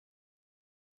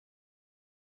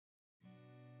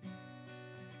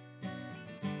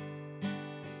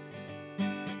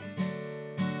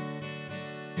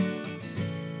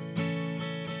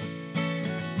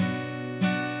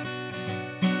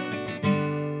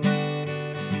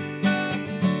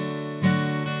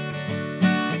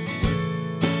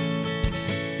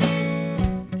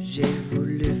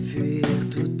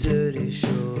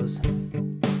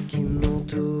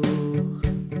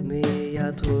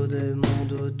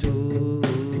tour.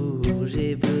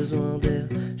 J'ai besoin d'air,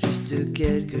 juste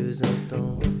quelques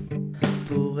instants,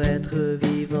 pour être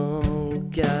vivant,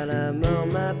 car la mort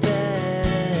m'appelle.